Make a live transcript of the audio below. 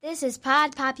This is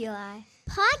Pod Populi.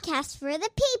 Podcast for the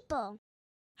people.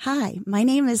 Hi, my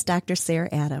name is Dr. Sarah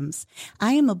Adams.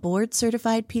 I am a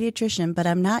board-certified pediatrician, but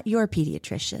I'm not your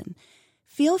pediatrician.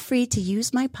 Feel free to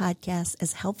use my podcast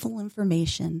as helpful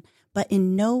information, but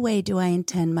in no way do I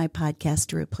intend my podcast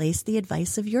to replace the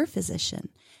advice of your physician.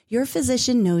 Your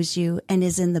physician knows you and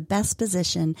is in the best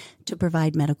position to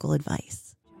provide medical advice.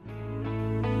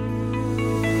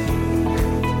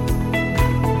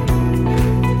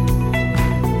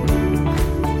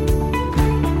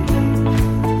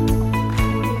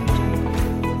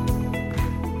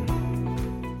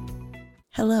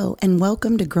 Hello, and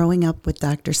welcome to Growing Up with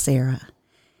Dr. Sarah.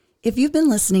 If you've been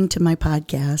listening to my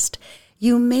podcast,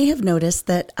 you may have noticed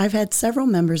that I've had several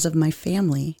members of my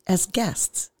family as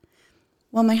guests.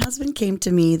 Well, my husband came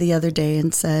to me the other day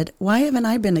and said, "Why haven't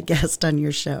I been a guest on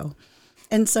your show?"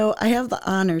 And so I have the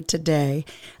honor today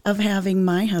of having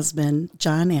my husband,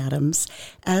 John Adams,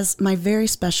 as my very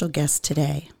special guest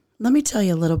today. Let me tell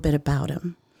you a little bit about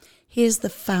him. He is the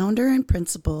founder and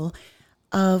principal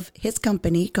of his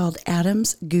company called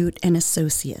Adams, Gute and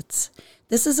Associates.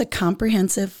 This is a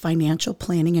comprehensive financial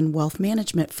planning and wealth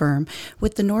management firm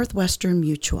with the Northwestern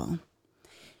Mutual.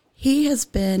 He has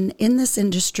been in this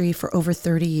industry for over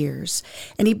 30 years,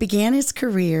 and he began his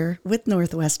career with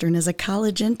Northwestern as a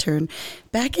college intern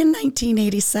back in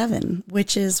 1987,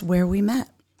 which is where we met.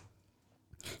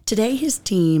 Today, his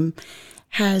team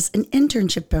has an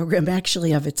internship program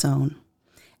actually of its own.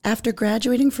 After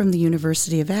graduating from the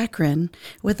University of Akron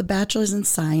with a bachelor's in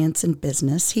science and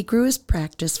business, he grew his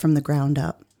practice from the ground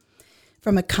up.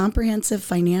 From a comprehensive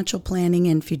financial planning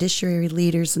and fiduciary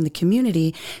leaders in the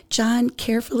community, John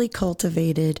carefully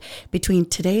cultivated between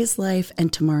today's life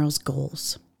and tomorrow's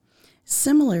goals.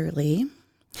 Similarly,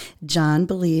 John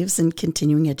believes in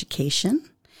continuing education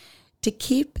to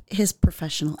keep his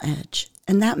professional edge,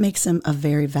 and that makes him a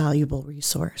very valuable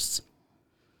resource.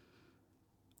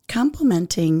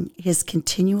 Complementing his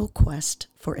continual quest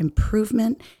for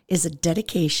improvement is a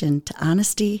dedication to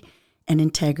honesty and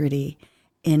integrity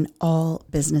in all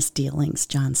business dealings,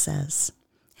 John says.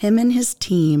 Him and his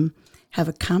team have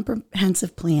a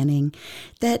comprehensive planning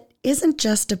that isn't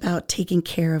just about taking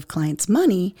care of clients'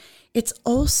 money, it's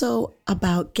also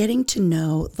about getting to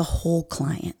know the whole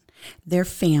client, their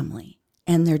family,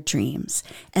 and their dreams,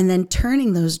 and then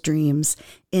turning those dreams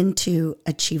into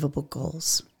achievable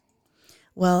goals.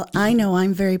 Well, I know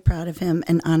I'm very proud of him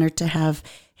and honored to have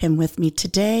him with me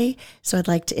today. So I'd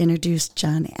like to introduce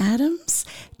John Adams.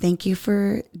 Thank you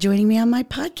for joining me on my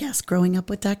podcast, Growing Up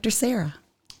with Dr. Sarah.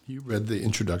 You read the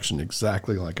introduction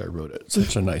exactly like I wrote it.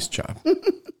 Such a nice job.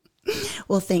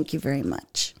 Well, thank you very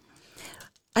much.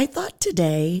 I thought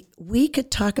today we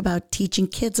could talk about teaching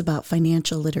kids about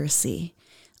financial literacy.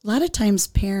 A lot of times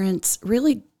parents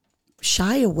really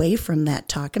shy away from that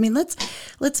talk. I mean,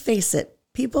 let's face it.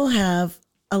 People have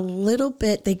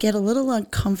they get a little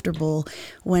uncomfortable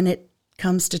when it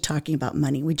comes to talking about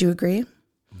money. Would you agree?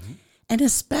 Mm-hmm. And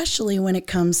especially when it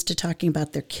comes to talking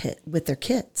about their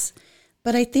kids.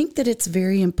 But I think that it's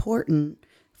very important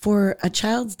for a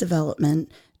child's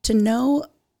development to know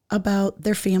about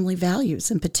their family values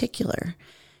in particular.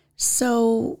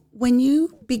 So when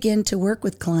you begin to work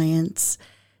with clients,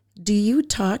 do you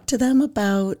talk to them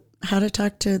about how to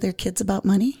talk to their kids about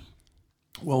money?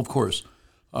 Well, of course.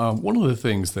 One of the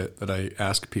things that I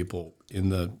ask people in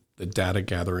the data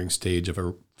gathering stage of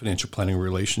a financial planning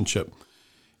relationship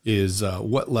is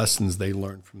what lessons they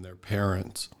learn from their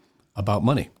parents about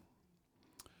money.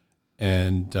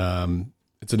 And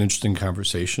it's an interesting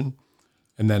conversation.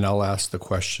 And then I'll ask the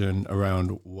question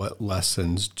around what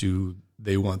lessons do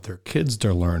they want their kids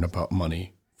to learn about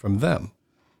money from them?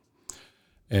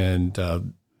 And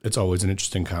it's always an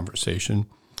interesting conversation.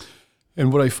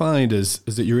 And what I find is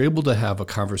that you're able to have a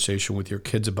conversation with your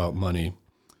kids about money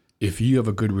if you have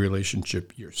a good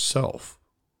relationship yourself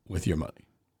with your money.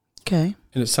 Okay.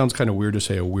 And it sounds kind of weird to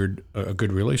say a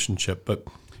good relationship, but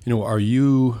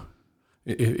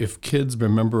if kids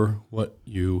remember what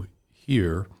you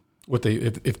hear,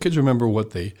 if kids remember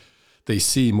what they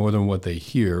see more than what they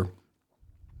hear,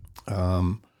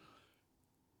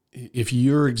 if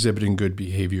you're exhibiting good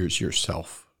behaviors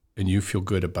yourself and you feel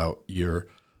good about your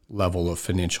level of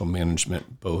financial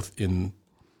management, both in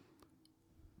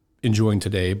enjoying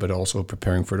today, but also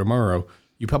preparing for tomorrow,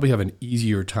 you probably have an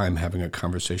easier time having a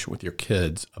conversation with your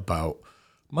kids about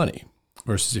money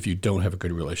versus if you don't have a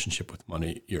good relationship with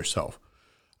money yourself.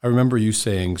 I remember you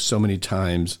saying so many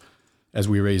times as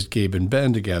we raised Gabe and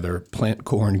Ben together, plant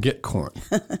corn, get corn.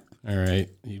 All right.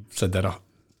 You said that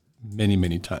many,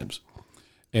 many times.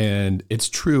 And it's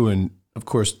true in, of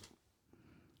course,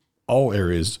 all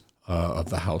areas of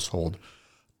the household.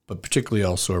 but particularly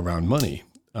also around money.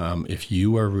 If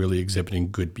you are really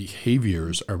exhibiting good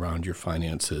behaviors around your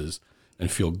finances and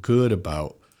feel good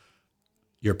about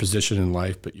your position in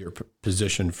life, but your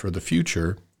position for the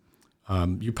future,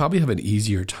 you probably have an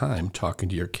easier time talking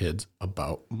to your kids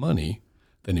about money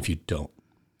than if you don't.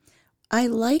 I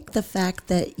like the fact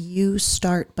that you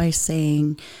start by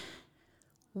saying,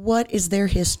 what is their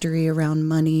history around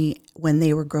money when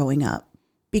they were growing up?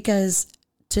 Because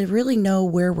to really know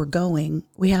where we're going,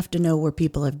 we have to know where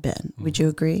people have been. Mm-hmm. Would you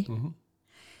agree? Mm-hmm.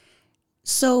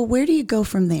 So where do you go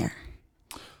from there?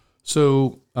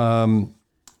 So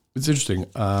it's interesting.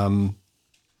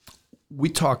 We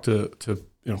talk to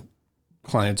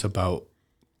clients about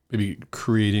maybe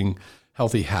creating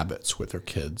healthy habits with their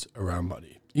kids around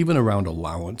money, even around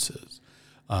allowances.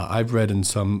 I've read in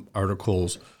some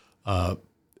articles,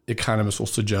 economists will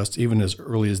suggest even as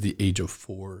early as the age of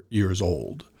 4 years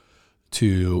old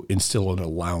to instill an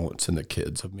allowance in the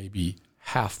kids of maybe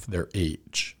half their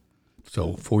age.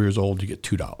 So 4 years old, you get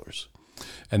 $2.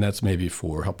 And that's maybe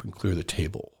for helping clear the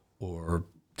table or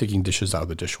taking dishes out of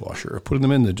the dishwasher or putting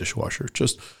them in the dishwasher,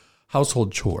 just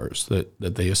household chores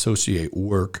that they associate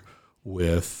work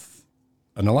with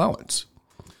an allowance.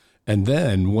 And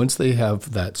then once they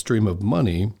have that stream of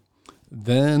money,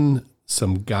 then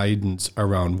some guidance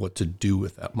around what to do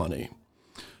with that money.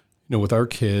 You know, with our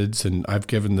kids, and I've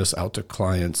given this out to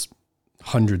clients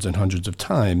hundreds and hundreds of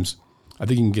times, I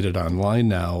think you can get it online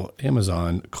now,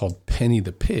 Amazon, called Penny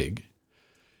the Pig.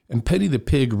 And Penny the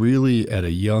Pig really at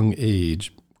a young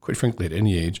age, quite frankly at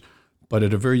any age, but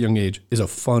at a very young age, is a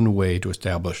fun way to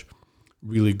establish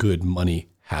really good money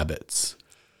habits.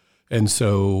 And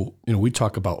so, we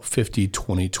talk about 50,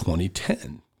 20, 20,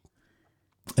 10.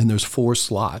 And there's 4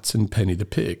 slots in Penny the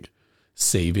Pig: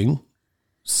 saving,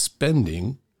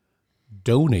 spending,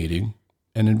 donating,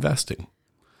 and investing.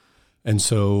 And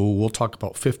so we'll talk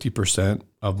about 50%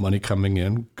 of money coming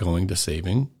in going to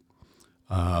saving,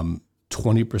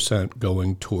 20%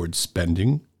 going towards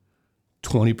spending,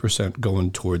 20%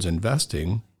 going towards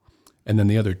investing, and then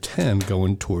the other 10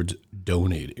 going towards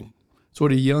donating. So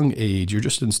at a young age, you're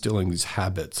just instilling these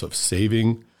habits of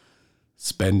saving,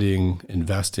 spending,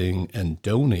 investing, and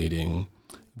donating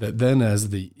that then as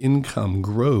the income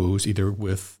grows, either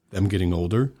with them getting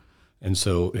older, and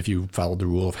so if you followed the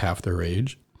rule of half their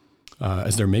age,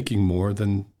 as they're making more,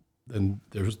 then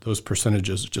there's those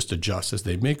percentages just adjust as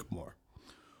they make more.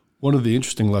 One of the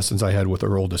interesting lessons I had with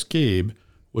our oldest, Gabe,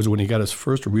 was when he got his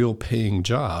first real paying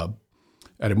job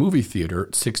at a movie theater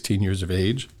at 16 years of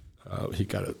age. He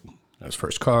got his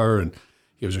first car, and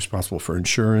he was responsible for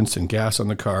insurance and gas on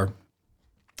the car.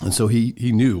 And so he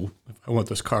knew, if I want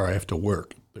this car, I have to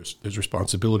work. There's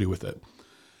responsibility with it.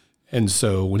 And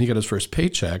so when he got his first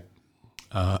paycheck,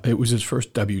 it was his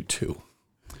first W-2.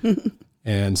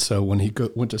 And so when he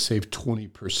went to save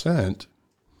 20%,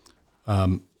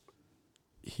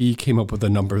 he came up with a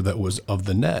number that was of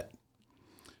the net.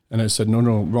 And I said, no,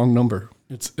 wrong number.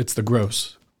 It's the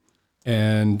gross.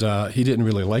 And he didn't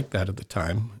really like that at the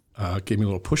time. Gave me a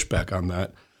little pushback on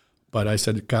that. But I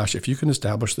said, gosh, if you can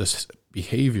establish this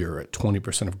behavior at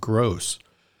 20% of gross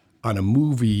on a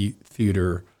movie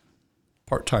theater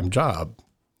part-time job,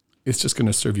 it's just going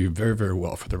to serve you very, very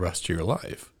well for the rest of your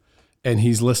life. And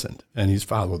he's listened and he's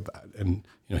followed that. And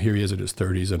here he is at his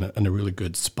 30s in a really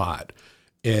good spot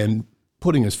and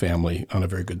putting his family on a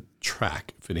very good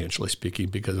track, financially speaking,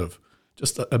 because of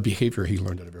just a behavior he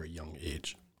learned at a very young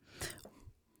age.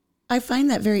 I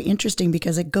find that very interesting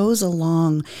because it goes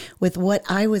along with what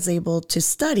I was able to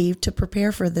study to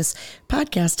prepare for this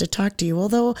podcast to talk to you.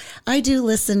 Although I do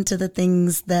listen to the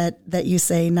things that you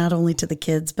say, not only to the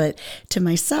kids, but to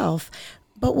myself.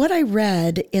 But what I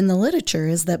read in the literature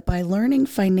is that by learning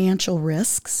financial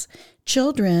risks,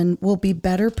 children will be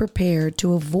better prepared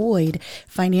to avoid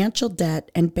financial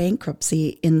debt and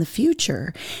bankruptcy in the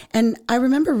future. And I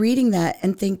remember reading that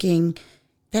and thinking,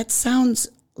 that sounds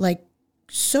like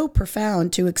so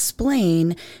profound to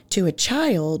explain to a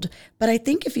child. But I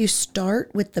think if you start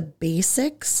with the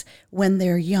basics when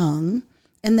they're young,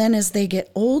 and then as they get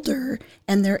older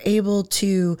and they're able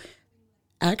to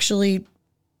actually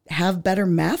have better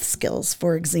math skills,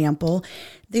 for example,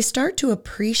 they start to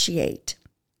appreciate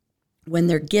when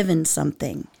they're given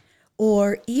something,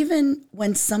 or even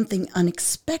when something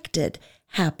unexpected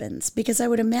happens. Because I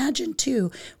would imagine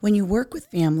too, when you work with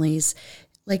families,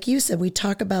 like you said, we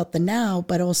talk about the now,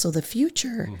 but also the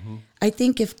future. Mm-hmm. I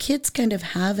think if kids kind of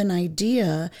have an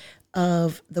idea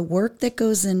of the work that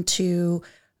goes into,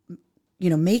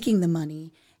 making the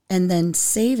money and then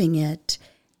saving it,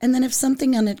 and then if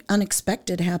something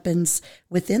unexpected happens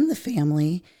within the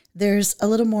family, there's a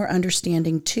little more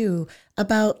understanding too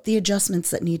about the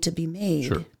adjustments that need to be made.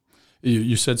 Sure.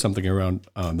 You said something around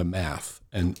the math,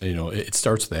 and it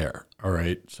starts there. All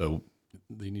right, so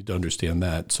you need to understand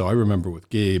that. So I remember with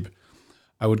Gabe,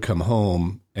 I would come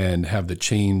home and have the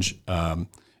change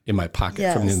in my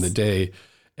pocket from the end of the day,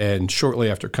 and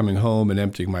shortly after coming home and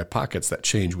emptying my pockets, that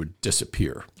change would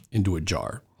disappear into a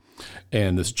jar,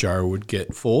 and this jar would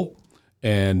get full.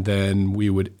 And then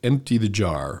we would empty the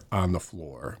jar on the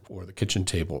floor or the kitchen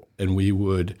table, and we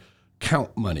would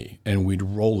count money, and we'd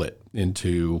roll it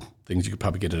into things you could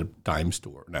probably get at a dime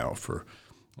store now for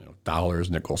dollars,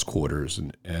 nickels, quarters,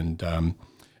 and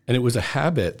it was a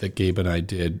habit that Gabe and I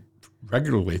did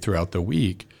regularly throughout the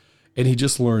week, and he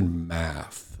just learned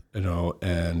math,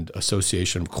 and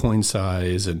association of coin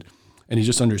size, and he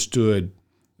just understood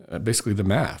basically the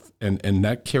math, and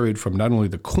that carried from not only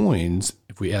the coins.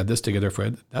 If we add this together, if we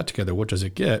add that together, what does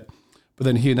it get? But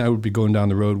then he and I would be going down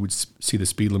the road. We'd see the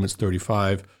speed limit's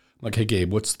 35. I'm like, hey,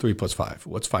 Gabe, what's 3 plus 5?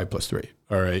 What's 5 plus 3?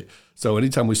 All right. So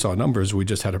anytime we saw numbers, we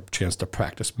just had a chance to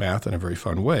practice math in a very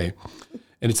fun way.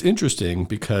 And it's interesting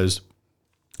because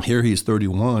here he's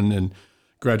 31 and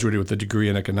graduated with a degree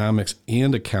in economics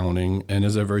and accounting and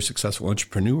is a very successful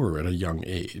entrepreneur at a young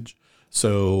age.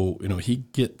 So, he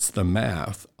gets the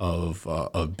math of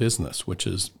business, which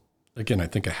is, again, I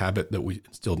think a habit that we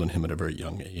instilled in him at a very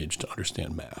young age to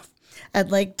understand math.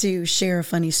 I'd like to share a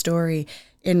funny story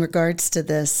in regards to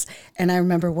this. And I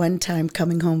remember one time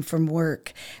coming home from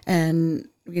work and,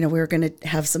 we were going to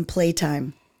have some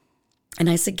playtime. And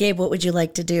I said, Gabe, what would you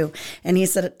like to do? And he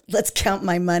said, let's count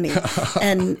my money.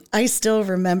 And I still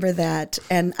remember that.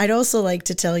 And I'd also like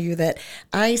to tell you that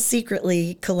I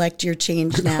secretly collect your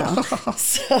change now.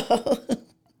 So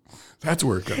that's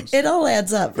where it goes. It all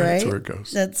adds up, right? That's where it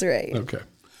goes. That's right. Okay.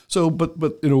 So, but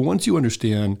once you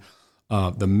understand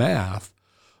the math,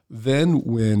 then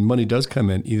when money does come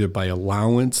in, either by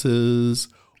allowances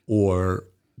or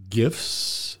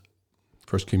gifts,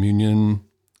 First Communion,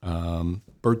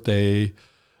 birthday,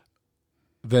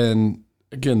 then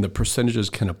again, the percentages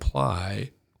can apply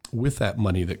with that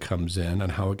money that comes in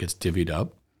and how it gets divvied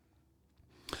up.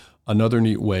 Another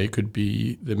neat way could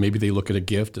be that maybe they look at a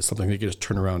gift as something they can just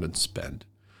turn around and spend.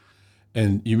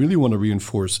 And you really want to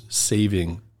reinforce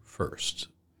saving first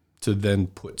to then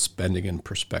put spending in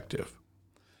perspective.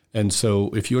 And so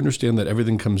if you understand that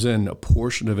everything comes in, a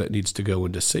portion of it needs to go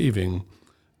into saving,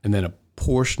 and then a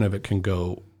portion of it can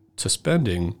go to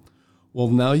spending, well,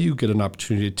 now you get an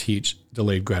opportunity to teach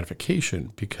delayed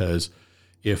gratification, because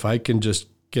if I can just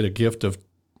get a gift of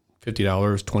 $50,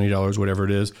 $20, whatever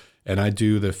it is, and I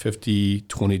do the 50,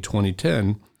 20, 20,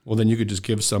 10, well, then you could just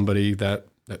give somebody that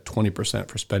 20%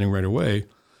 for spending right away.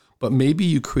 But maybe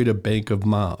you create a bank of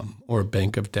mom or a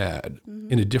bank of dad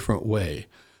in a different way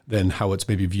than how it's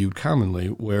maybe viewed commonly,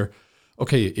 where,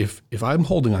 okay, if I'm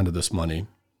holding on to this money,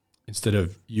 instead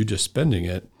of you just spending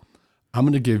it, I'm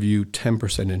going to give you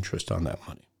 10% interest on that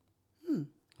money.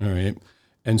 All right.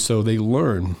 And so they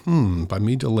learn, by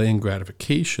me delaying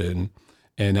gratification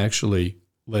and actually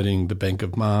letting the bank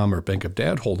of mom or bank of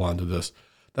dad hold on to this,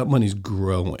 that money's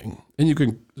growing.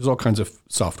 And there's all kinds of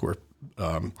software,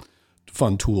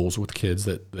 fun tools with kids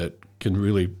that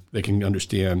they can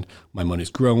understand my money's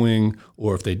growing,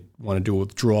 or if they want to do a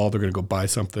withdrawal, they're going to go buy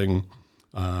something.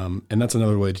 And that's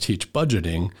another way to teach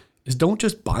budgeting is don't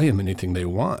just buy them anything they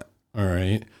want. All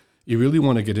right. You really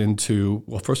want to get into,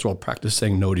 well, first of all, practice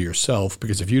saying no to yourself,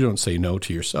 because if you don't say no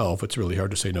to yourself, it's really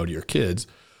hard to say no to your kids.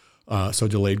 So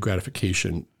delayed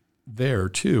gratification there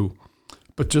too.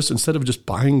 But just instead of just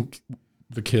buying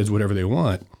the kids whatever they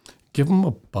want, give them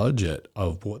a budget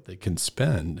of what they can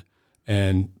spend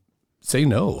and say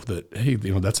no, that, hey,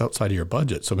 that's outside of your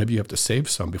budget. So maybe you have to save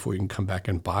some before you can come back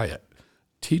and buy it.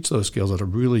 Teach those skills at a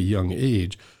really young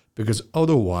age, because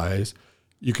otherwise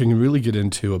you can really get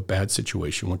into a bad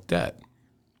situation with debt.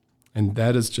 And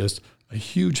that is just a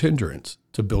huge hindrance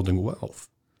to building wealth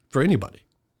for anybody.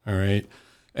 All right.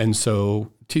 And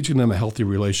so teaching them a healthy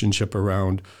relationship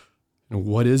around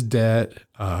what is debt.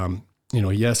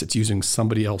 Yes, it's using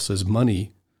somebody else's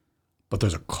money, but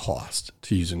there's a cost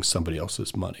to using somebody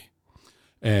else's money,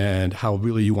 and how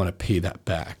really you want to pay that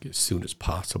back as soon as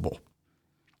possible.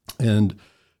 And,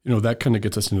 that kind of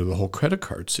gets us into the whole credit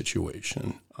card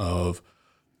situation of,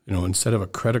 instead of a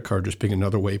credit card just being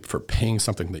another way for paying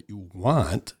something that you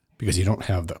want because you don't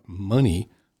have the money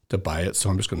to buy it, so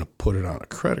I'm just going to put it on a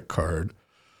credit card.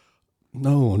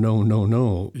 No.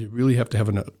 You really have to have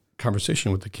a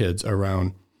conversation with the kids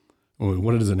around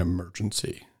what is an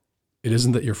emergency. It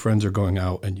isn't that your friends are going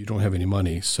out and you don't have any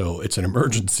money, so it's an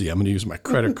emergency. I'm going to use my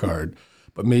credit card.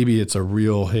 But maybe it's a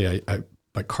real, hey,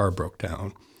 my car broke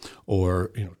down.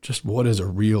 or just what is a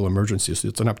real emergency. So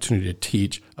it's an opportunity to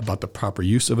teach about the proper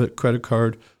use of a credit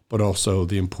card, but also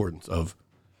the importance of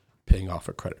paying off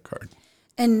a credit card.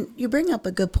 And you bring up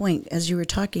a good point. As you were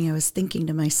talking, I was thinking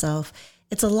to myself,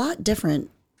 it's a lot different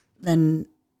than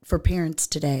for parents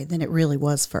today than it really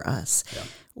was for us. Yeah.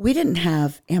 We didn't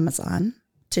have Amazon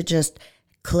to just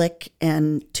click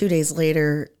and 2 days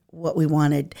later, what we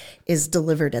wanted is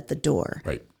delivered at the door.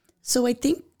 Right. So I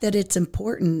think that it's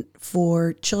important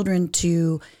for children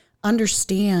to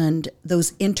understand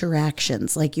those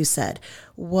interactions, like you said,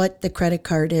 what the credit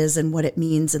card is and what it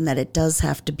means and that it does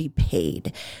have to be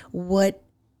paid. What,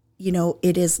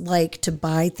 it is like to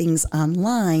buy things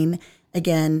online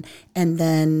again, and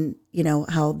then,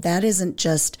 how that isn't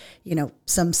just,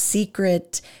 some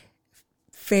secret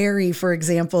fairy, for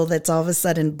example, that's all of a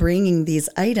sudden bringing these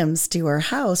items to our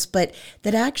house, but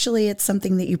that actually it's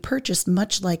something that you purchased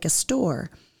much like a store.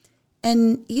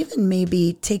 And even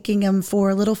maybe taking them for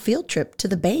a little field trip to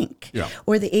the bank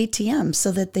or the ATM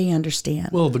so that they understand.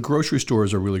 Well, the grocery store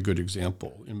is a really good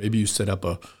example. And maybe you set up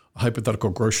a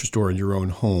hypothetical grocery store in your own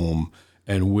home,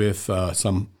 and with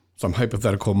some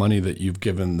hypothetical money that you've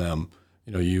given them,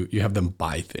 you have them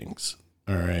buy things.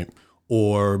 All right.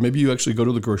 Or maybe you actually go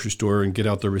to the grocery store and get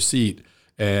out the receipt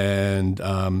and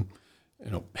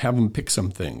have them pick some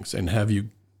things and have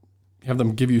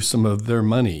them give you some of their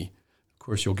money. Of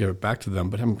course, you'll give it back to them,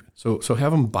 but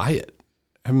have them buy it.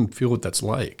 Have them feel what that's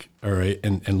like, all right?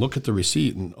 And look at the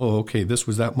receipt and, okay, this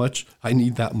was that much. I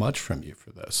need that much from you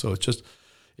for this. So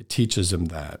it teaches them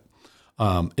that.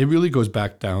 It really goes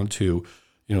back down to,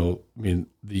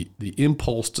 the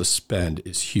impulse to spend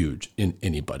is huge in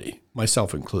anybody,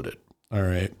 myself included, all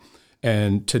right?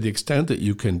 And to the extent that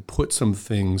you can put some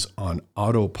things on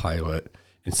autopilot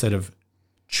instead of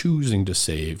choosing to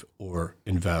save or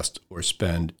invest or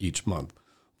spend each month,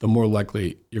 the more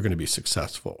likely you're going to be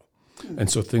successful. And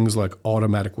so things like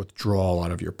automatic withdrawal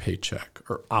out of your paycheck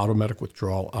or automatic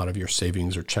withdrawal out of your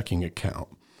savings or checking account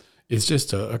is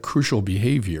just a crucial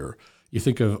behavior. You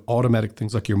think of automatic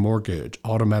things like your mortgage,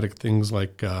 automatic things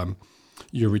like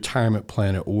your retirement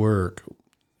plan at work.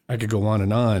 I could go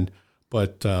on,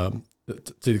 but to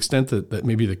the extent that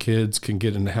maybe the kids can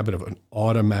get in the habit of an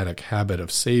automatic habit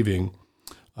of saving,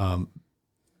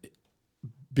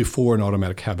 before an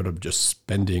automatic habit of just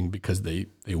spending because they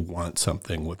want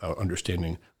something without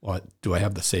understanding, do I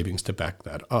have the savings to back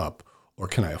that up, or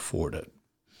can I afford it?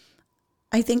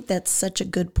 I think that's such a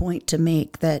good point to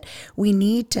make, that we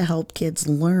need to help kids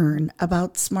learn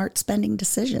about smart spending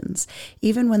decisions,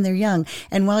 even when they're young.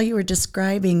 And while you were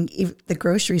describing the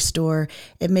grocery store,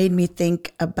 it made me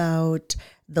think about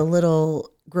the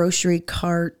little grocery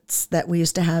carts that we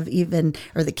used to have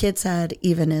or the kids had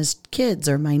even as kids,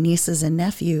 or my nieces and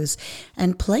nephews,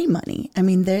 and play money. I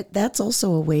mean, that's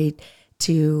also a way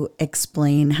to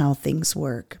explain how things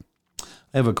work.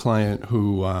 I have a client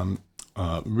who,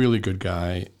 really good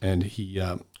guy, and he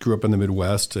grew up in the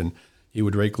Midwest, and he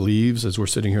would rake leaves as we're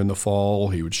sitting here in the fall.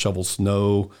 He would shovel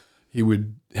snow. He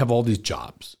would have all these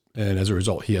jobs. And as a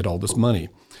result, he had all this money.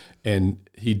 And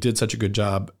he did such a good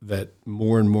job that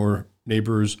more and more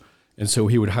neighbors, and so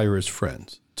he would hire his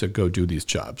friends to go do these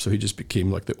jobs. So he just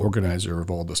became like the organizer of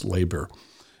all this labor.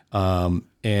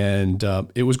 And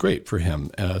it was great for him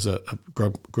as a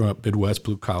grown up Midwest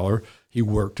blue collar. He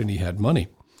worked and he had money.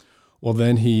 Well,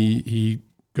 then he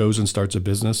goes and starts a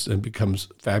business and becomes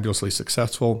fabulously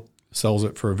successful, sells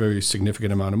it for a very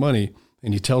significant amount of money.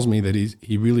 And he tells me that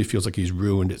he really feels like he's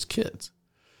ruined his kids.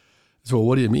 So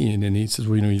what do you mean? And he says,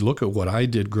 well, you look at what I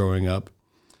did growing up.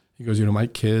 He goes, my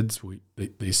kids,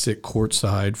 they sit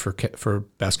courtside for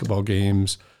basketball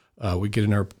games. We get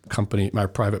in my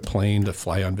private plane to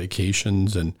fly on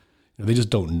vacations, and they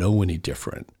just don't know any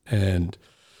different. And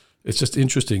it's just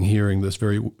interesting hearing this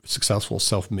very successful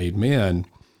self-made man,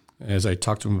 as I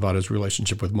talked to him about his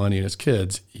relationship with money and his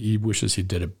kids, he wishes he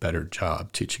did a better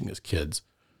job teaching his kids,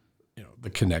 the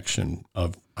connection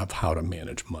of how to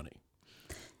manage money.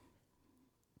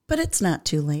 But it's not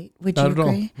too late. Would you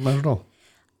agree? Not at all.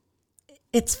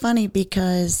 It's funny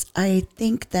because I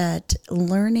think that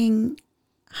learning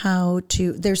how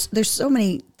to, there's so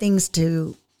many pieces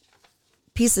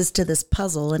to this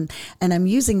puzzle, and I'm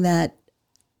using that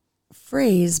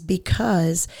phrase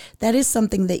because that is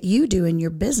something that you do in your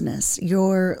business.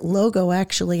 Your logo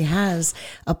actually has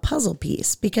a puzzle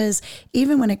piece, because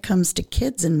even when it comes to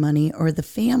kids and money or the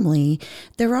family,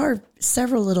 there are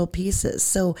several little pieces.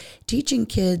 So teaching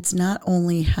kids not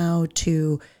only how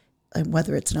to,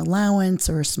 whether it's an allowance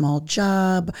or a small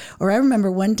job, or I remember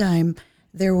one time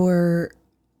there were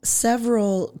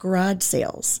several garage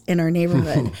sales in our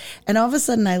neighborhood. And all of a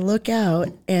sudden I look out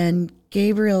and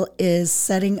Gabriel is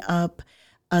setting up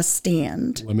a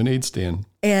stand. Lemonade stand.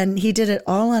 And he did it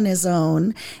all on his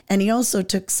own. And he also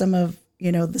took some of,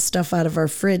 the stuff out of our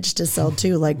fridge to sell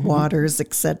too, like waters,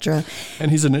 etc. And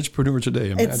he's an entrepreneur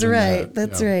today. It's right.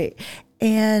 That's right.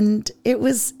 And it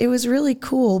was really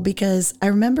cool because I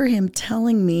remember him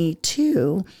telling me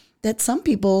too that some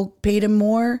people paid him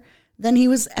more than he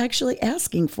was actually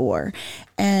asking for.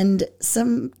 And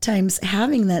sometimes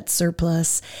having that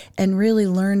surplus and really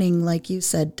learning, like you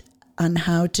said, on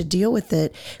how to deal with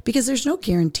it, because there's no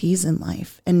guarantees in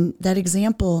life. And that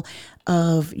example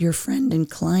of your friend and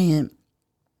client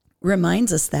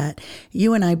reminds us that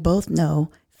you and I both know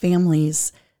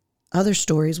families, other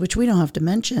stories, which we don't have to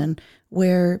mention,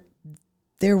 where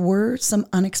there were some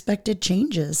unexpected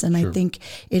changes. And I think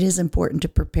it is important to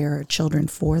prepare our children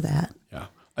for that. Yeah.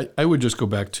 I would just go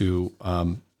back to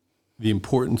the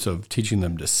importance of teaching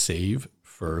them to save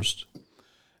first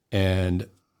and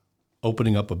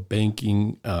opening up a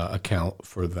banking account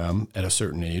for them at a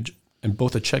certain age, and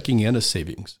both a checking and a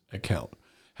savings account.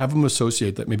 Have them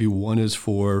associate that maybe one is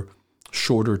for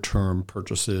shorter term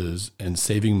purchases and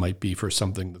saving might be for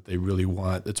something that they really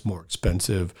want that's more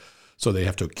expensive, so they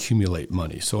have to accumulate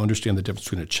money. So understand the difference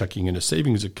between a checking and a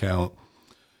savings account,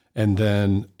 and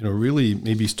then really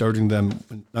maybe starting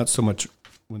them not so much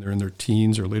when they're in their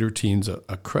teens or later teens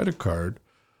a credit card,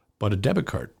 but a debit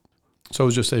card. So I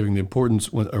was just saying the importance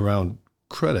around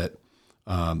credit,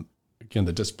 again,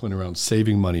 the discipline around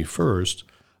saving money first,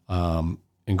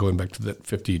 and going back to that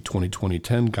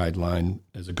 50-20-20-10 guideline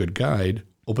as a good guide,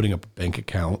 opening up a bank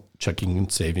account, checking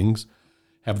and savings,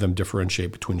 have them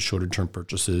differentiate between shorter term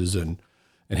purchases and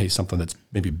hey, something that's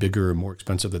maybe bigger and more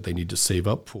expensive that they need to save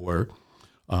up for,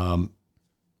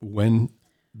 when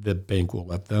the bank will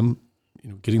let them,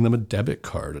 getting them a debit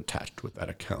card attached with that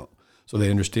account. So they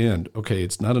understand, okay,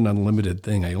 it's not an unlimited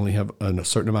thing. I only have a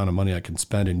certain amount of money I can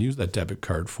spend and use that debit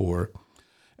card for.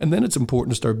 And then it's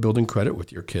important to start building credit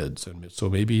with your kids. And so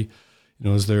maybe,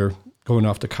 as they're going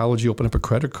off to college, you open up a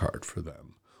credit card for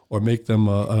them or make them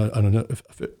an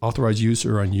authorized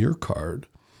user on your card.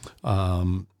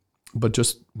 But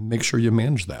just make sure you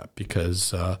manage that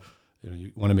because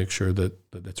you want to make sure that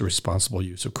it's a responsible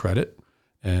use of credit.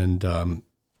 And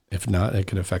if not, it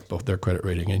can affect both their credit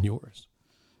rating and yours.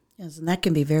 Yes, and that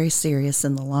can be very serious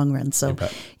in the long run. So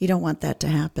you don't want that to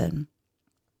happen.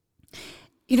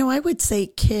 I would say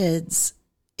kids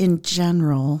in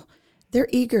general, they're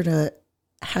eager to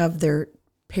have their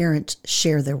parents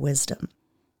share their wisdom.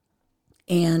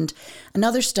 And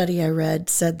another study I read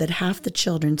said that half the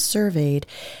children surveyed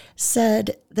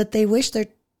said that they wish their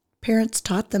parents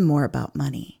taught them more about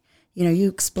money. You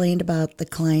explained about the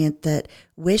client that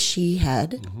wish he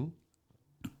had. Mm-hmm.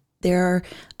 There are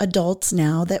adults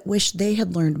now that wish they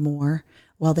had learned more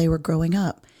while they were growing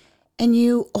up. And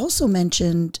you also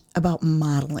mentioned about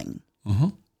modeling. Mm-hmm.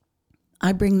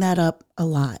 I bring that up a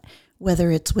lot,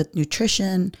 whether it's with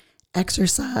nutrition,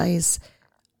 exercise,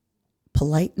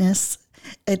 politeness,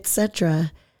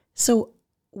 etc. So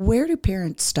where do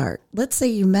parents start? Let's say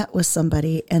you met with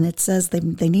somebody and it says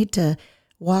they need to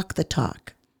walk the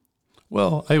talk.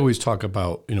 Well, I always talk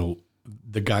about,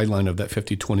 the guideline of that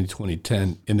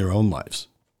 50-20-20-10 in their own lives.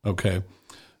 Okay.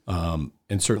 And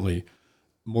certainly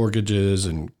mortgages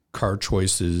and car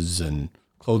choices and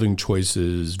clothing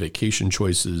choices, vacation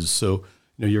choices. So,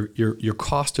 your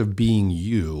cost of being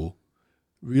you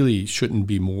really shouldn't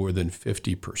be more than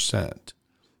 50%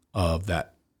 of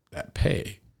that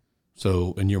pay.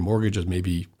 So, and your mortgage is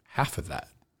maybe half of that.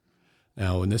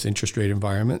 Now, in this interest rate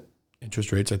environment,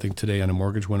 interest rates, I think today on a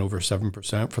mortgage went over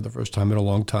 7% for the first time in a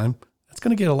long time. That's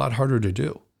going to get a lot harder to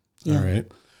do. Yeah. All right.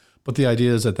 But the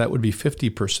idea is that would be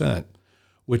 50%,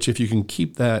 which if you can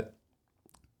keep that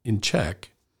in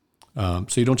check, so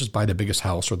you don't just buy the biggest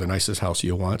house or the nicest house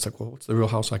you want. It's like, well, what's the real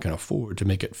house I can afford to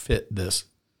make it fit this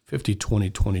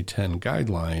 50-20-20-10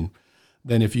 guideline?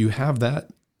 Then if you have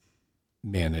that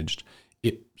managed,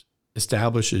 it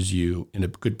establishes you in a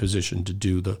good position to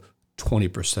do the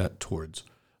 20% towards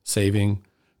saving,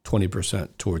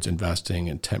 20% towards investing,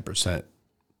 and 10%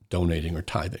 donating or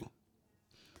tithing.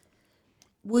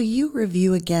 Will you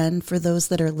review again for those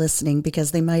that are listening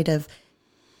because they might have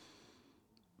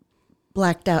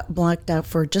blacked out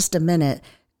for just a minute?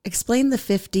 Explain the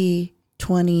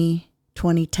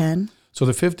 50-20-20-10. So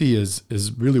the 50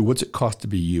 is really what's it cost to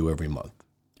be you every month.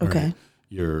 Okay. Right?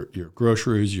 Your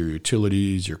groceries, your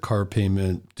utilities, your car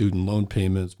payment, student loan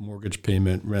payments, mortgage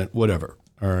payment, rent, whatever.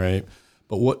 All right.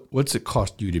 But what's it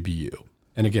cost you to be you?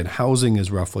 And again, housing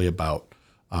is roughly about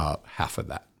half of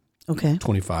that. Okay.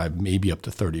 25, maybe up to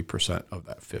 30% of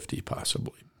that 50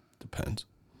 possibly. Depends.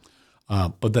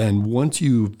 But then once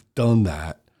you've done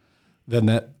that, then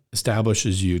that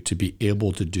establishes you to be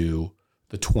able to do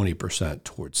the 20%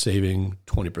 towards saving,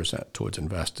 20% towards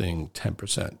investing,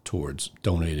 10% towards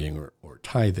donating or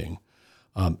tithing.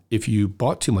 If you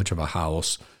bought too much of a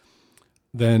house,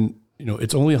 then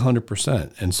it's only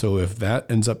 100%. And so if that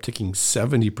ends up taking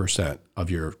 70% of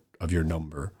your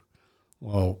number,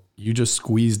 well, you just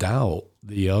squeezed out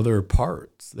the other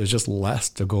parts. There's just less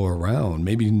to go around,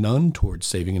 maybe none towards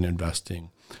saving and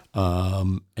investing.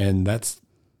 And that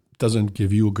doesn't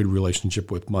give you a good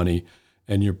relationship with money.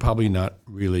 And you're probably not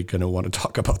really going to want to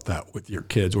talk about that with your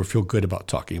kids or feel good about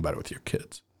talking about it with your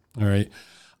kids. All right.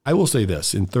 I will say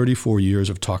this, in 34 years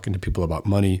of talking to people about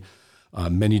money,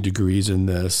 many degrees in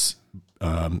this,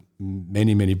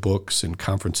 many, many books and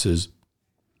conferences,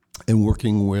 and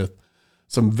working with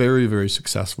some very, very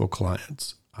successful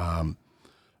clients.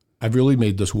 I've really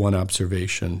made this one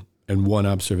observation, and one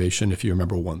observation, if you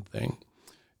remember one thing,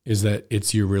 is that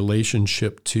it's your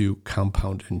relationship to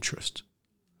compound interest.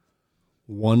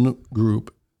 One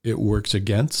group it works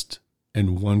against,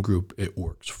 and one group it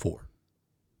works for.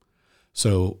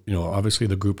 So, obviously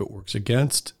the group it works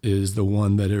against is the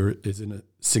one that is in a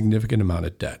significant amount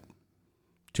of debt.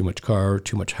 Too much car,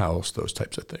 too much house, those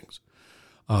types of things.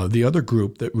 The other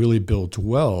group that really builds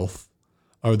wealth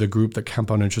are the group that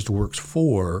compound interest works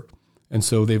for. And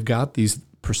so they've got these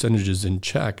percentages in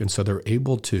check. And so they're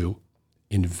able to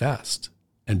invest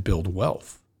and build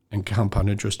wealth. And compound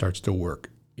interest starts to work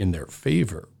in their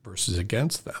favor versus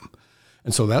against them.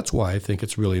 And so that's why I think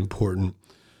it's really important.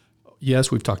 Yes,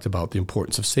 we've talked about the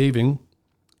importance of saving,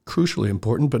 crucially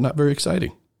important, but not very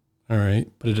exciting. All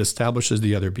right. But it establishes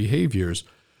the other behaviors.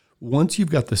 Once you've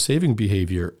got the saving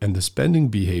behavior and the spending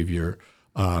behavior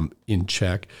in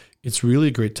check, it's really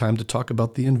a great time to talk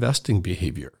about the investing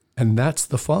behavior. And that's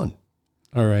the fun.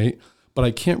 All right. But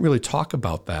I can't really talk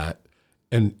about that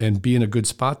and be in a good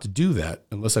spot to do that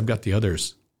unless I've got the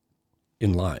others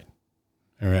in line.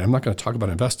 All right. I'm not going to talk about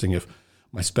investing if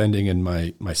my spending and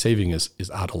my saving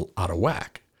is out of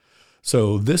whack.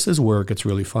 So this is where it gets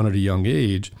really fun at a young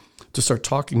age to start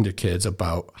talking to kids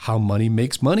about how money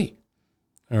makes money.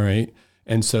 All right.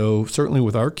 And so certainly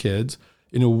with our kids,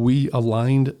 we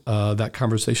aligned that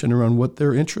conversation around what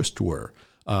their interests were.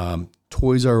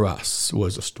 Toys R Us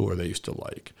was a store they used to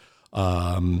like.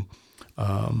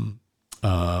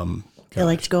 They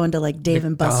liked going to like Dave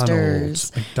and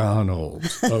Buster's.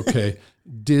 McDonald's. Okay.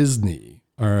 Disney.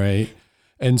 All right.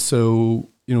 And so,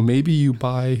 maybe you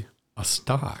buy a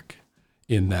stock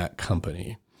in that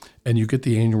company and you get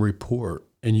the annual report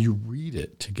and you read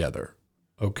it together.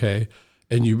 Okay.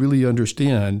 And you really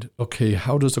understand, okay,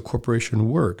 how does a corporation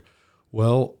work?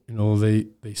 Well, they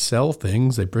sell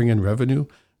things, they bring in revenue,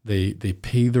 they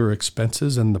pay their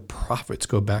expenses, and the profits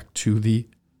go back to the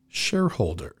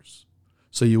shareholders.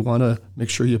 So you want to make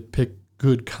sure you pick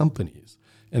good companies.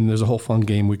 And there's a whole fun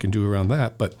game we can do around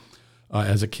that, but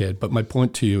as a kid. But my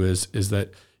point to you is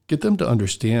that get them to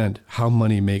understand how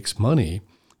money makes money.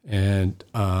 And,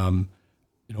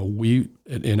 we,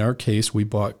 in our case, we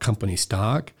bought company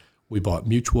stock. We bought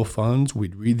mutual funds.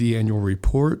 We'd read the annual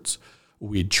reports.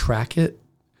 We'd track it,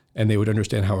 and they would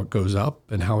understand how it goes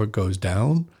up and how it goes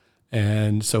down.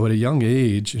 And so at a young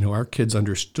age, our kids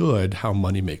understood how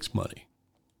money makes money.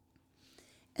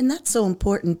 And that's so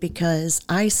important because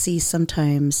I see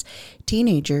sometimes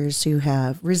teenagers who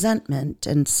have resentment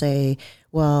and say,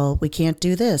 well, we can't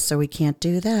do this or we can't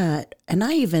do that. And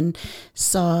I even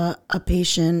saw a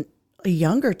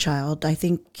younger child, I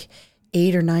think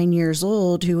 8 or 9 years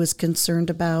old, who was concerned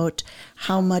about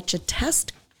how much a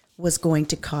test was going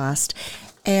to cost.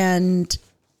 And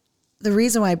the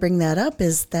reason why I bring that up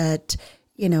is that,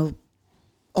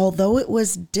 although it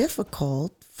was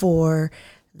difficult for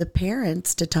the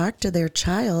parents to talk to their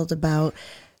child about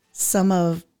some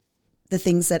of the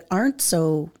things that aren't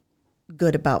so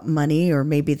good about money, or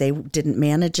maybe they didn't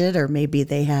manage it, or maybe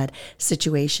they had a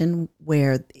situation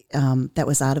where that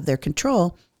was out of their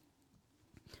control.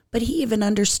 But he even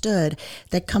understood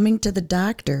that coming to the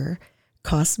doctor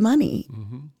costs money.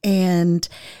 Mm-hmm. And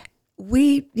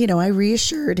I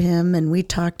reassured him and we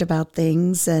talked about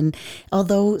things. And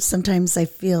although sometimes I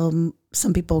feel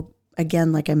some people,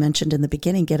 again, like I mentioned in the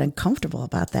beginning, get uncomfortable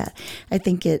about that, I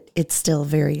think it's still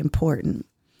very important.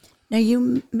 Now,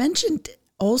 you mentioned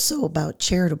also about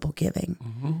charitable giving.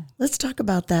 Mm-hmm. Let's talk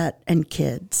about that and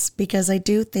kids, because I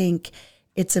do think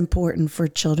it's important for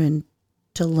children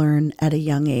to learn at a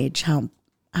young age how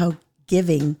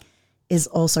giving is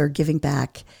also, giving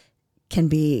back can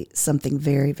be something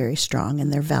very, very strong in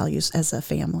their values as a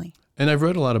family. And I've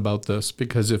read a lot about this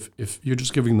because if you're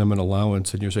just giving them an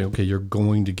allowance and you're saying, okay, you're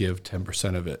going to give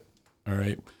 10% of it, all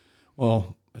right,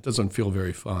 well, it doesn't feel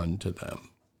very fun to them.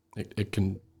 It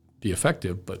can be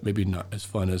effective, but maybe not as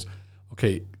fun as,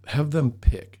 okay, have them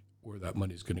pick where that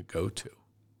money's going to go to,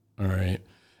 all right?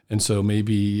 And so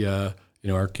maybe,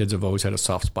 our kids have always had a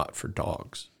soft spot for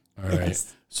dogs, all right?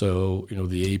 Yes. So,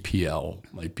 the APL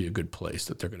might be a good place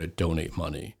that they're going to donate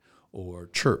money, or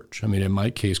church. I mean, in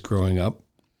my case, growing up,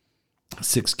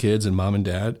 6 kids and mom and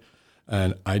dad,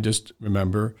 and I just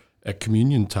remember at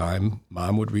communion time,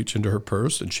 Mom would reach into her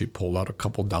purse and she'd pull out a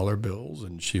couple dollar bills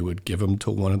and she would give them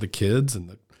to one of the kids, and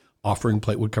the offering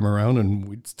plate would come around and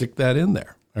we'd stick that in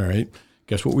there. All right.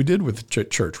 Guess what we did with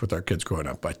church with our kids growing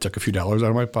up? I took a few dollars out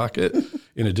of my pocket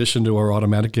in addition to our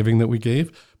automatic giving that we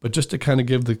gave, but just to kind of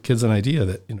give the kids an idea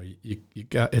that, you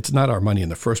got, it's not our money in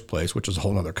the first place, which is a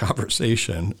whole nother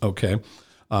conversation. Okay.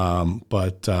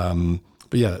 But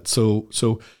yeah,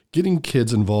 so getting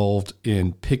kids involved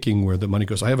in picking where the money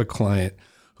goes. I have a client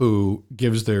who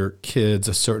gives their kids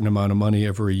a certain amount of money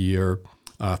every year,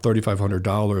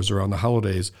 $3,500 around the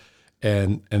holidays,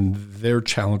 and they're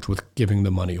challenged with giving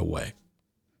the money away.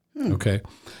 Okay.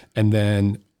 And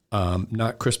then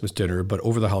not Christmas dinner, but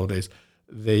over the holidays,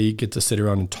 they get to sit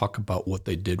around and talk about what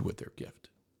they did with their gift,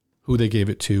 who they gave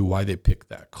it to, why they picked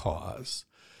that cause.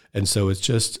 And so it's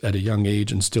just at a young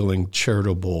age instilling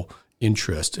charitable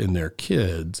interest in their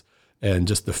kids and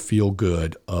just the feel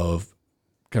good of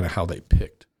kind of how they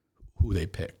picked, who they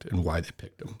picked, and why they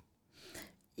picked them.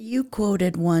 You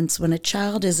quoted once, when a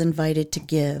child is invited to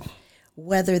give,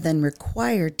 rather than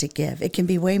required to give, it can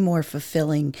be way more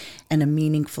fulfilling and a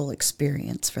meaningful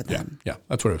experience for them. Yeah,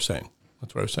 that's what I was saying.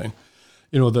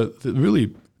 That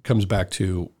really comes back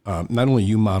to not only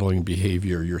you modeling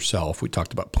behavior yourself. We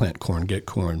talked about plant corn, get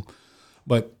corn.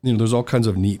 But there's all kinds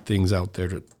of neat things out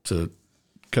there to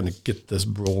kind of get this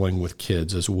rolling with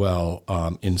kids as well.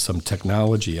 In some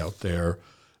technology out there,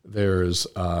 there's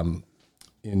in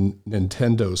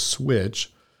Nintendo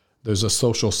Switch, there's a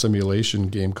social simulation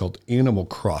game called Animal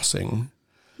Crossing,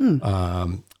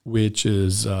 which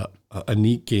is a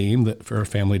neat game that for a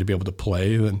family to be able to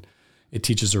play, and it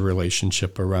teaches a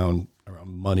relationship around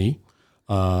money.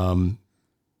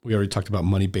 We already talked about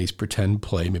money-based pretend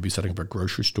play, maybe setting up a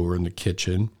grocery store in the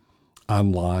kitchen.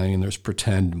 Online, there's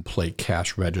pretend and play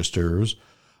cash registers.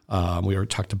 We already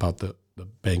talked about the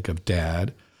Bank of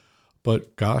Dad.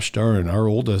 But gosh darn, our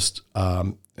oldest,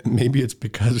 maybe it's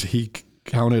because he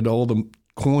counted all the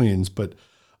coins, but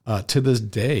to this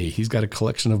day, he's got a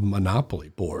collection of Monopoly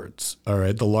boards, all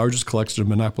right? The largest collection of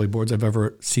Monopoly boards I've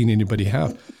ever seen anybody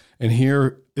have. And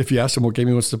here, if you ask him what game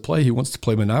he wants to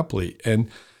play Monopoly.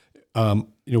 And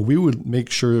we would make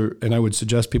sure, and I would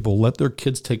suggest people let their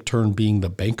kids take turn being the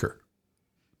banker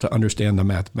to understand the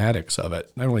mathematics of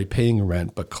it, not only paying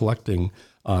rent, but collecting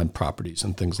on properties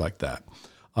and things like that.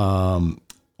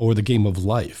 Or the game of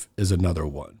life is another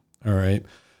one. All right.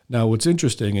 Now, what's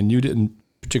interesting, and you didn't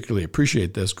particularly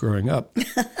appreciate this growing up,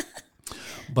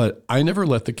 but I never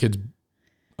let the kids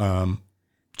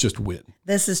just win.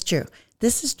 This is true.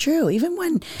 Even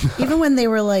when they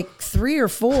were like 3 or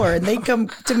 4 and they come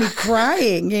to me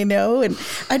crying, and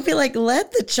I'd be like,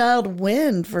 let the child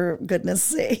win, for goodness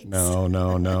sake.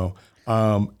 No.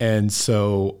 And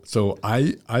so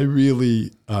I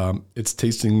really, it's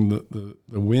tasting the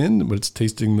win, but it's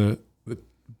tasting the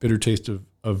bitter taste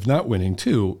of not winning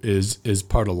too is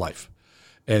part of life.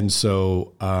 And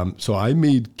so I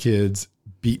made kids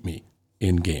beat me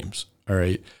in games. All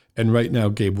right. And right now,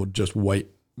 Gabe will just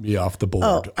wipe me off the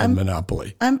board on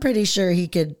Monopoly. I'm pretty sure he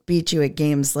could beat you at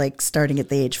games like starting at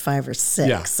the age 5 or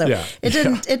 6.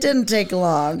 It didn't take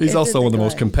long. He's also one of the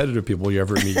most competitive people you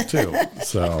ever meet too.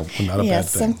 So not a bad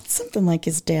thing. Something like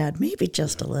his dad, maybe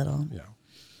just a little. Yeah.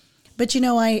 But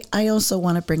I also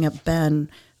want to bring up Ben,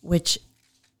 which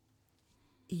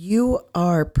you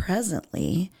are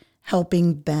presently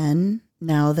helping Ben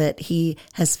now that he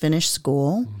has finished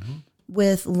school. Mm-hmm.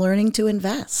 With learning to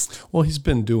invest. Well, he's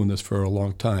been doing this for a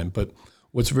long time, but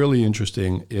what's really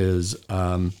interesting is,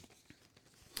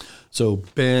 so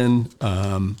Ben,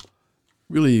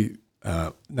 really,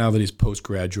 now that he's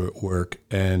postgraduate work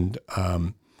and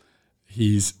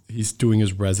he's doing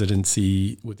his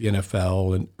residency with the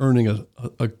NFL and earning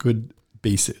a good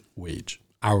basic wage,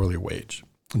 hourly wage,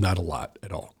 not a lot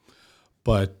at all.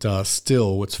 But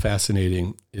still, what's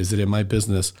fascinating is that in my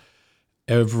business,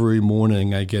 every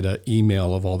morning I get an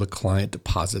email of all the client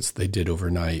deposits they did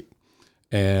overnight.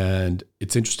 And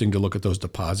it's interesting to look at those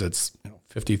deposits,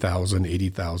 50,000,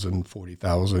 80,000,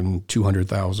 40,000,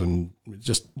 200,000,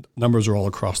 just numbers are all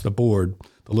across the board.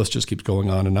 The list just keeps going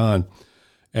on.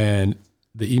 And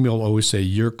the email will always say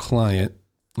your client,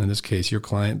 in this case, your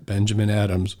client, Benjamin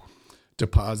Adams,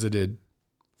 deposited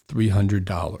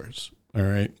 $300. All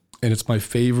right. And it's my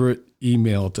favorite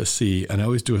email to see. And I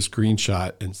always do a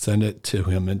screenshot and send it to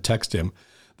him and text him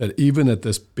that even at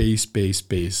this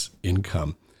base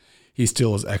income, he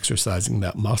still is exercising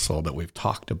that muscle that we've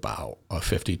talked about,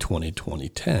 50, 20, 20,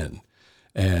 10.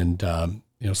 And,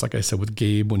 it's like I said with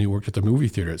Gabe when he worked at the movie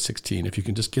theater at 16, if you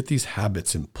can just get these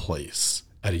habits in place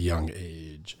at a young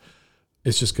age,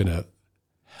 it's just going to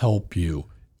help you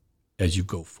as you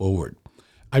go forward.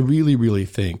 I really, really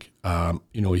think,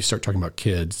 you start talking about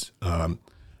kids,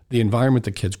 the environment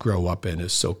that kids grow up in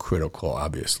is so critical,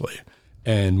 obviously.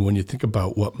 And when you think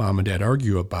about what mom and dad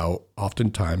argue about,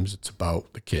 oftentimes it's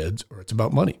about the kids or it's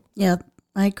about money. Yeah,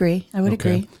 I agree. I would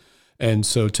agree. And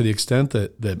so to the extent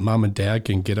that mom and dad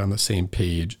can get on the same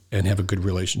page and have a good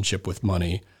relationship with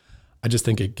money, I just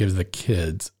think it gives the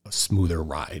kids a smoother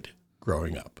ride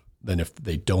growing up than if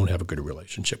they don't have a good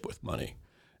relationship with money.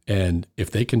 And if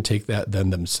they can take that then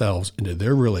themselves into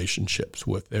their relationships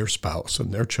with their spouse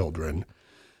and their children,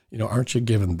 aren't you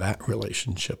giving that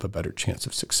relationship a better chance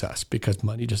of success? Because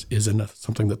money just isn't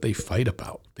something that they fight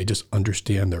about. They just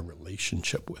understand their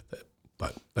relationship with it.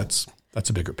 But that's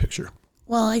a bigger picture.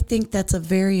 Well, I think that's a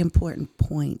very important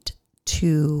point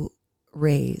to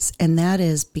raise. And that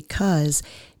is because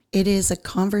it is a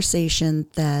conversation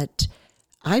that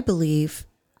I believe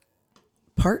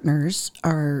partners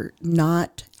are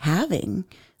not having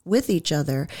with each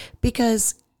other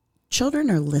because children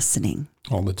are listening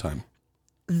all the time.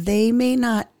 They may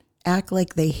not act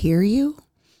like they hear you,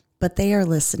 but they are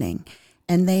listening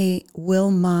and they will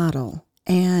model.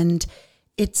 And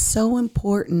it's so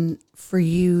important for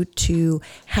you to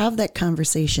have that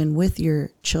conversation with your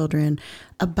children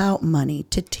about money,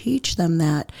 to teach them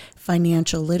that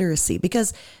financial literacy,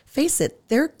 because face it,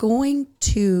 they're going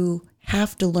to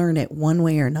have to learn it one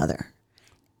way or another.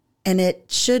 And it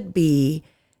should be,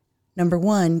 number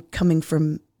one, coming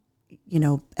from,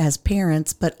 as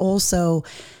parents, but also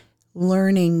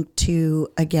learning to,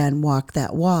 again, walk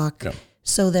that walk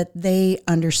so that they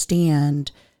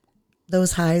understand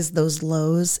those highs, those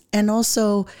lows, and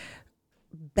also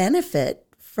benefit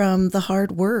from the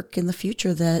hard work in the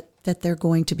future that they're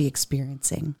going to be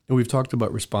experiencing. And we've talked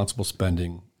about responsible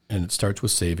spending, and it starts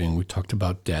with saving. We talked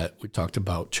about debt. We talked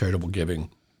about charitable giving.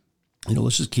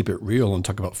 Let's just keep it real and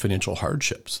talk about financial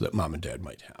hardships that mom and dad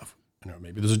might have.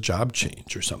 Maybe there's a job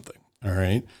change or something. All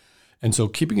right. And so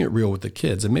keeping it real with the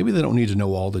kids, and maybe they don't need to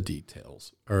know all the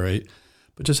details. All right.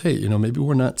 But just, hey, maybe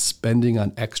we're not spending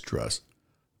on extras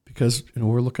because,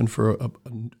 we're looking for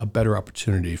a better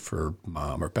opportunity for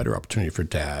mom or better opportunity for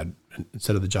dad. And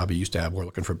instead of the job he used to have, we're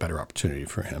looking for a better opportunity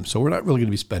for him. So we're not really going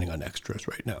to be spending on extras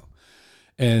right now.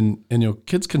 And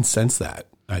kids can sense that,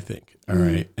 I think. All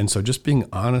right. And so just being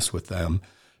honest with them,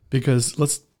 because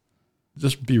let's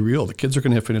just be real. The kids are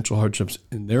going to have financial hardships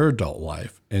in their adult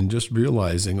life, and just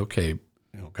realizing, okay,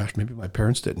 gosh, maybe my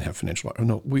parents didn't have financial.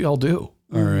 No, we all do.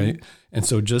 All right. And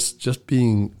so just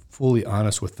being fully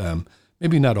honest with them,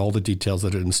 maybe not all the details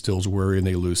that it instills worry and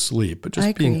they lose sleep, but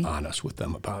just being honest with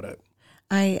them about it.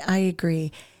 I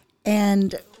agree.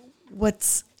 And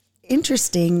what's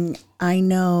interesting, I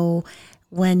know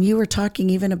when you were talking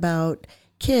even about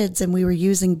kids and we were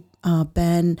using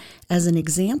Ben as an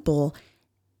example,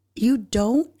 you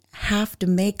don't have to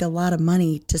make a lot of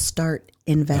money to start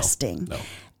investing. No.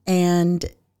 And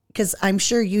because I'm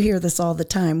sure you hear this all the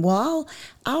time. Well,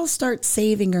 I'll start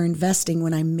saving or investing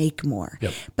when I make more.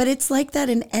 Yep. But it's like that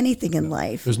in anything in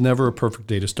life. There's never a perfect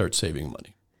day to start saving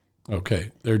money.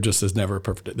 Okay. There just is never a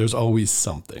perfect day. There's always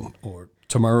something, or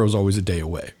tomorrow's always a day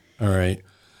away. All right.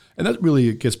 And that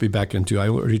really gets me back into, I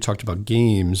already talked about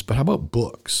games, but how about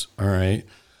books? All right.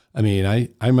 I mean, I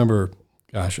remember,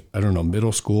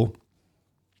 middle school,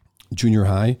 junior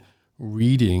high,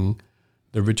 reading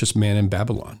The Richest Man in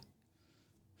Babylon.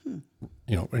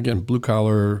 Again, blue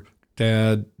collar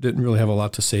dad, didn't really have a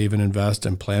lot to save and invest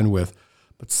and plan with.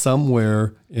 But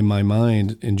somewhere in my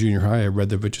mind in junior high, I read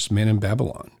The Richest Man in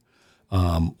Babylon,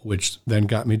 which then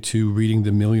got me to reading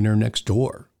The Millionaire Next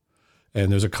Door.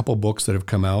 And there's a couple books that have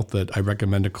come out that I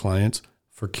recommend to clients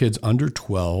for kids under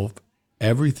 12,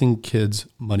 Everything Kids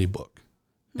Money Book.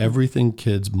 Everything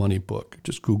Kids Money Book.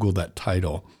 Just Google that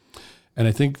title. And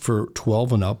I think for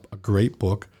 12 and up, a great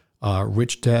book,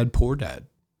 Rich Dad, Poor Dad.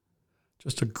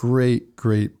 Just a great,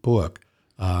 great book.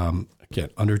 Again,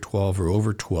 under 12 or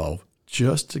over 12,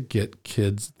 just to get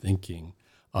kids thinking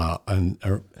and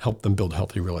help them build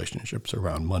healthy relationships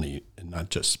around money and not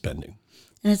just spending.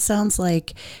 And it sounds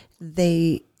like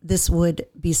this would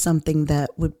be something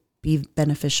that would be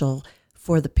beneficial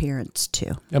for the parents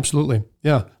too. Absolutely.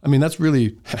 Yeah. I mean, that's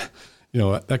really,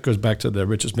 that goes back to the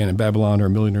richest man in Babylon or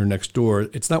Millionaire Next Door.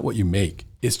 It's not what you make.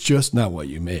 It's just not what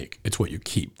you make. It's what you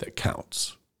keep that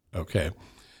counts. Okay.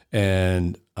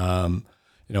 And,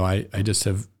 I just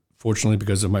have, fortunately,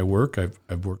 because of my work,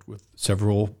 I've worked with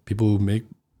several people who make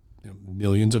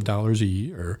millions of dollars a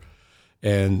year,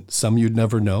 and some you'd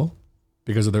never know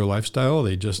because of their lifestyle.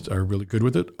 They just are really good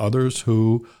with it. Others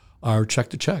who are check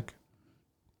to check.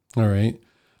 All right.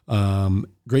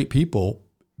 Great people,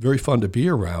 very fun to be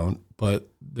around, but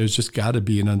there's just got to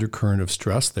be an undercurrent of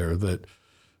stress there that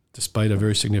despite a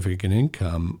very significant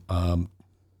income,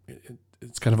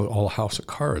 it's kind of all a house of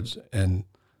cards. And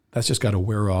that's just got to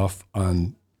wear off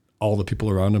on all the people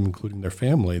around them, including their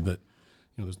family, that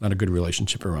there's not a good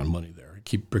relationship around money there. I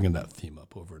keep bringing that theme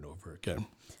up over and over again.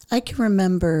 I can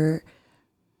remember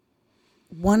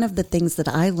one of the things that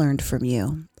I learned from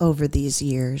you over these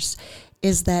years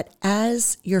is that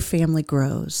as your family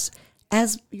grows,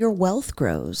 as your wealth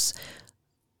grows,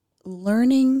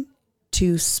 learning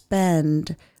to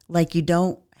spend like you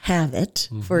don't have it,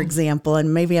 for example,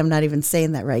 and maybe I'm not even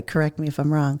saying that right, correct me if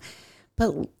I'm wrong,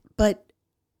 but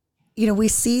we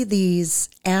see these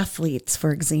athletes,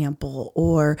 for example,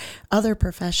 or other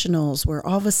professionals where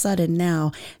all of a sudden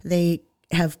now they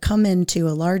have come into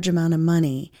a large amount of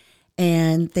money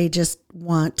and they just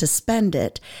want to spend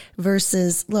it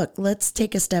versus, look, let's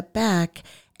take a step back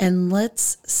and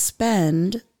let's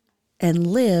spend and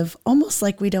live almost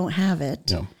like we don't have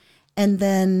it. Yeah. And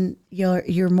then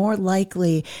you're more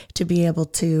likely to be able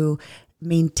to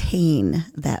maintain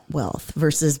that wealth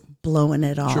versus blowing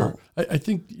it all. Sure. I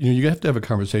think you have to have a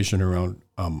conversation around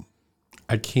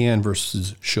I can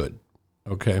versus should.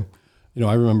 Okay.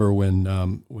 I remember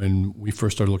when we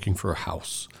first started looking for a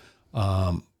house,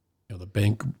 the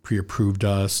bank pre-approved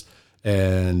us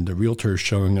and the realtor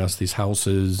showing us these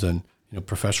houses, and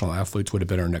professional athletes would have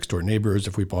been our next door neighbors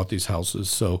if we bought these houses.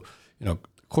 So,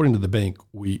 according to the bank,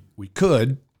 we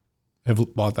could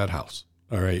have bought that house.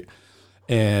 All right.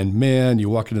 And man, you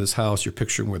walk into this house, you're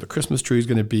picturing where the Christmas tree is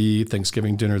going to be,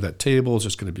 Thanksgiving dinner, that table is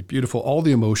just going to be beautiful. All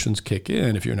the emotions kick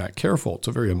in if you're not careful. It's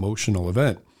a very emotional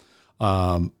event.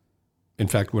 In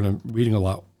fact, when I'm reading a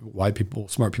lot why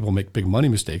smart people make big money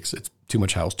mistakes, it's too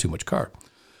much house, too much car.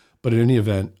 But in any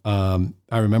event, I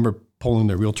remember pulling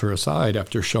the realtor aside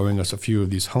after showing us a few of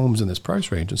these homes in this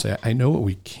price range and say, I know what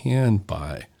we can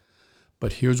buy,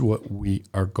 but here's what we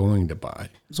are going to buy.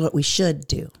 It's what we should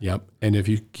do. Yep. And if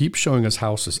you keep showing us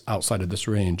houses outside of this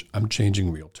range, I'm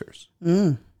changing realtors.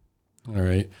 All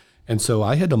right. And so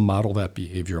I had to model that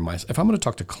behavior myself. If I'm going to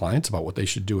talk to clients about what they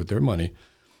should do with their money,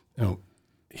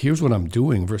 here's what I'm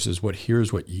doing versus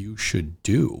here's what you should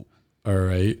do. All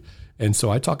right. And so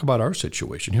I talk about our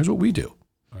situation. Here's what we do.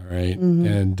 All right.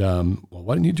 And,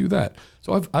 why didn't you do that?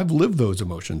 So I've lived those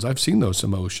emotions. I've seen those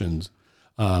emotions.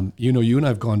 You and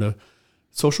I've gone to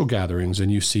social gatherings and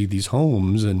you see these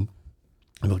homes and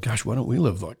I'm like, gosh, why don't we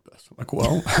live like this? I'm like,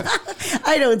 well,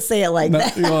 I don't say it like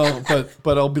that. Well,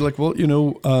 but I'll be like, well,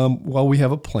 while we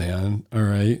have a plan, all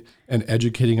right, and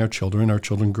educating our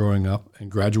children growing up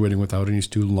and graduating without any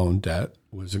student loan debt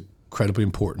was incredibly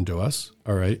important to us.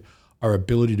 All right. Our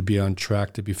ability to be on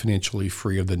track to be financially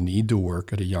free of the need to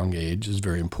work at a young age is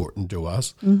very important to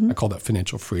us. I call that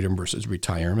financial freedom versus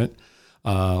retirement.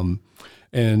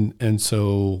 And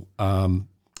so,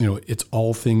 it's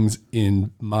all things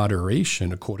in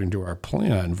moderation according to our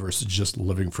plan versus just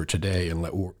living for today and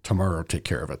let tomorrow take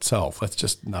care of itself. That's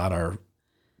just not our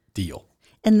deal.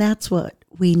 And that's what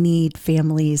we need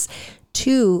families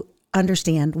to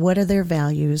understand. What are their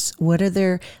values? What are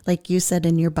their, like you said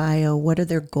in your bio, what are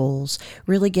their goals?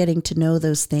 Really getting to know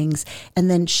those things and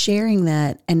then sharing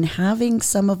that and having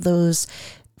some of those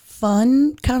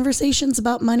fun conversations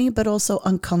about money, but also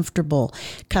uncomfortable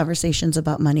conversations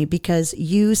about money, because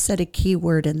you said a key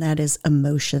word, and that is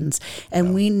emotions.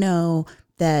 And we know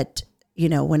that,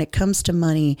 when it comes to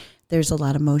money, there's a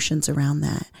lot of emotions around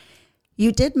that.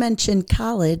 You did mention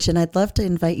college, and I'd love to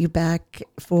invite you back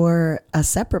for a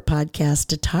separate podcast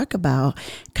to talk about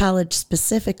college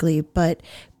specifically. But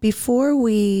before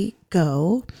we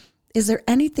go, is there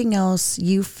anything else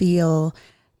you feel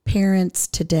parents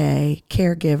today,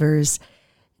 caregivers,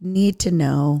 need to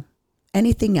know?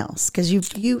 Anything else? Because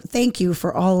you thank you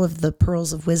for all of the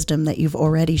pearls of wisdom that you've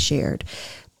already shared.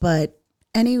 But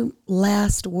any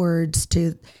last words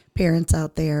to parents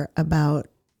out there about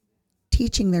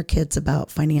teaching their kids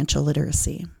about financial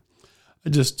literacy? I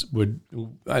just would,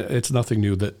 it's nothing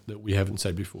new that we haven't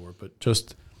said before, but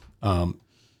just,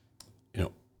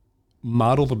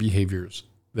 model the behaviors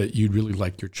that you'd really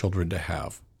like your children to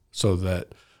have so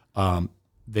that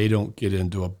they don't get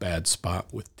into a bad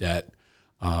spot with debt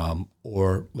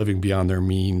or living beyond their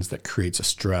means that creates a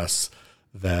stress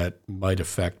that might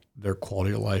affect their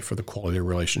quality of life or the quality of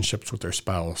relationships with their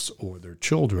spouse or their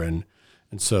children.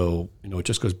 And so, it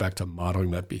just goes back to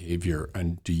modeling that behavior.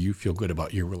 And do you feel good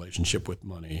about your relationship with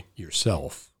money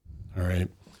yourself? All right.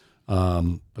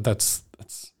 But that's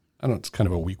I don't know, it's kind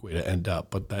of a weak way to end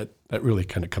up, but that really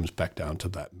kind of comes back down to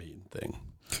that main thing.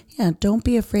 Yeah, don't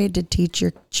be afraid to teach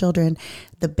your children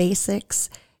the basics.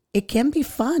 It can be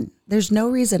fun. There's no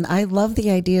reason. I love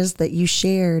the ideas that you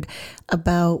shared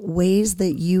about ways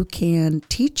that you can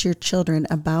teach your children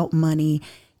about money,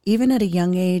 even at a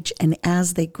young age and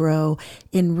as they grow,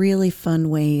 in really fun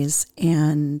ways.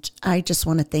 And I just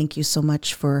want to thank you so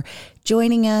much for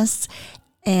joining us.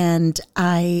 And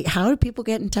how do people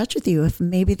get in touch with you if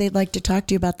maybe they'd like to talk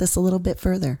to you about this a little bit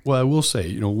further? Well, I will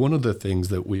say, one of the things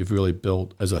that we've really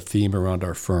built as a theme around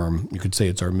our firm, you could say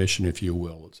it's our mission, if you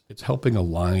will, it's helping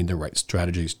align the right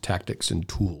strategies, tactics, and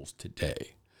tools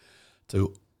today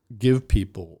to give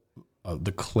people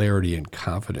the clarity and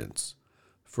confidence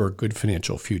for a good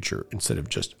financial future instead of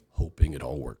just hoping it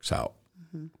all works out.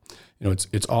 Mm-hmm.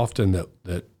 It's often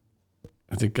that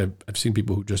I think I've seen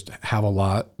people who just have a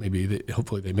lot,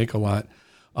 hopefully they make a lot,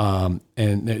 and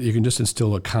you can just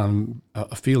instill a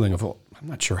feeling of, I'm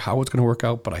not sure how it's going to work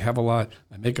out, but I have a lot,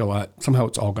 I make a lot, somehow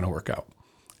it's all going to work out.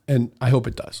 And I hope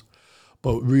it does.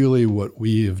 But really what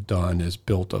we have done is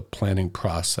built a planning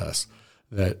process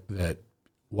that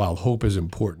while hope is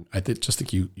important, I just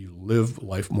think you live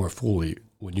life more fully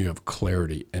when you have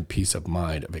clarity and peace of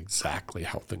mind of exactly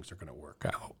how things are going to work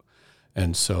out.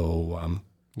 And so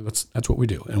that's what we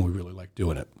do, and we really like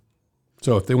doing it.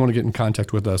 So if they want to get in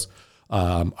contact with us,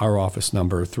 our office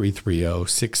number,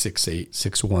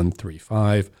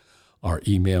 330-668-6135. Our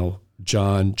email,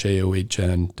 john.adams,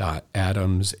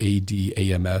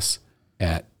 ADAMS,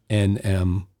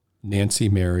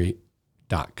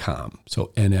 @nmmnancymary.com.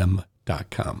 So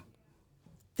nm.com.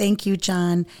 Thank you,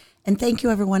 John. And thank you,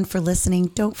 everyone, for listening.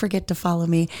 Don't forget to follow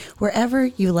me wherever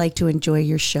you like to enjoy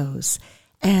your shows.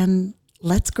 And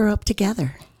let's grow up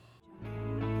together.